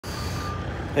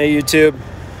Hey YouTube,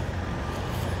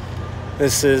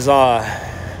 this is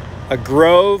a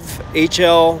Grove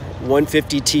HL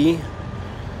 150T.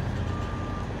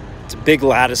 It's a big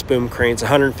lattice boom crane. It's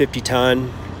 150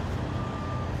 ton,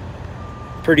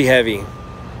 pretty heavy.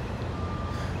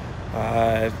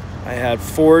 I had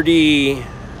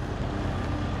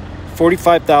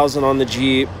 45,000 on the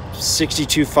Jeep,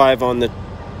 62.5 on the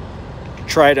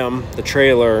Tridum, the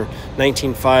trailer,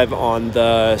 19.5 on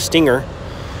the Stinger.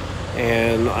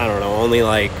 And I don't know, only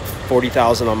like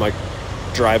 40,000 on my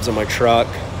drives on my truck.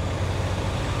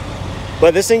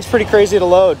 But this thing's pretty crazy to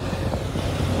load.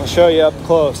 I'll show you up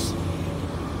close.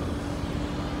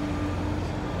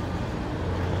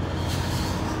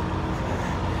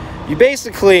 You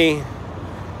basically,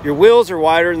 your wheels are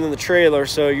wider than the trailer,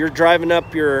 so you're driving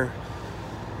up your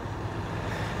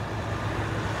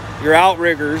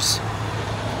outriggers.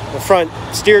 The front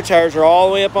steer tires are all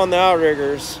the way up on the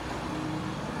outriggers.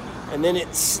 And then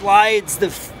it slides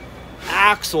the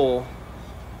axle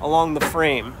along the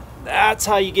frame. That's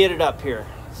how you get it up here.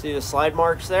 See the slide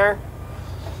marks there?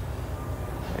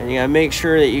 And you gotta make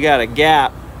sure that you got a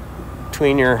gap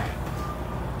between your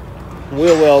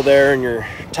wheel well there and your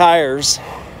tires.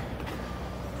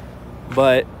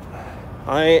 But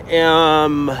I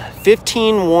am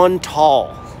 15.1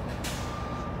 tall.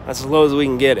 That's as low as we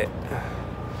can get it.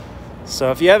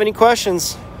 So if you have any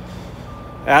questions,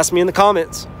 ask me in the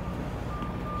comments.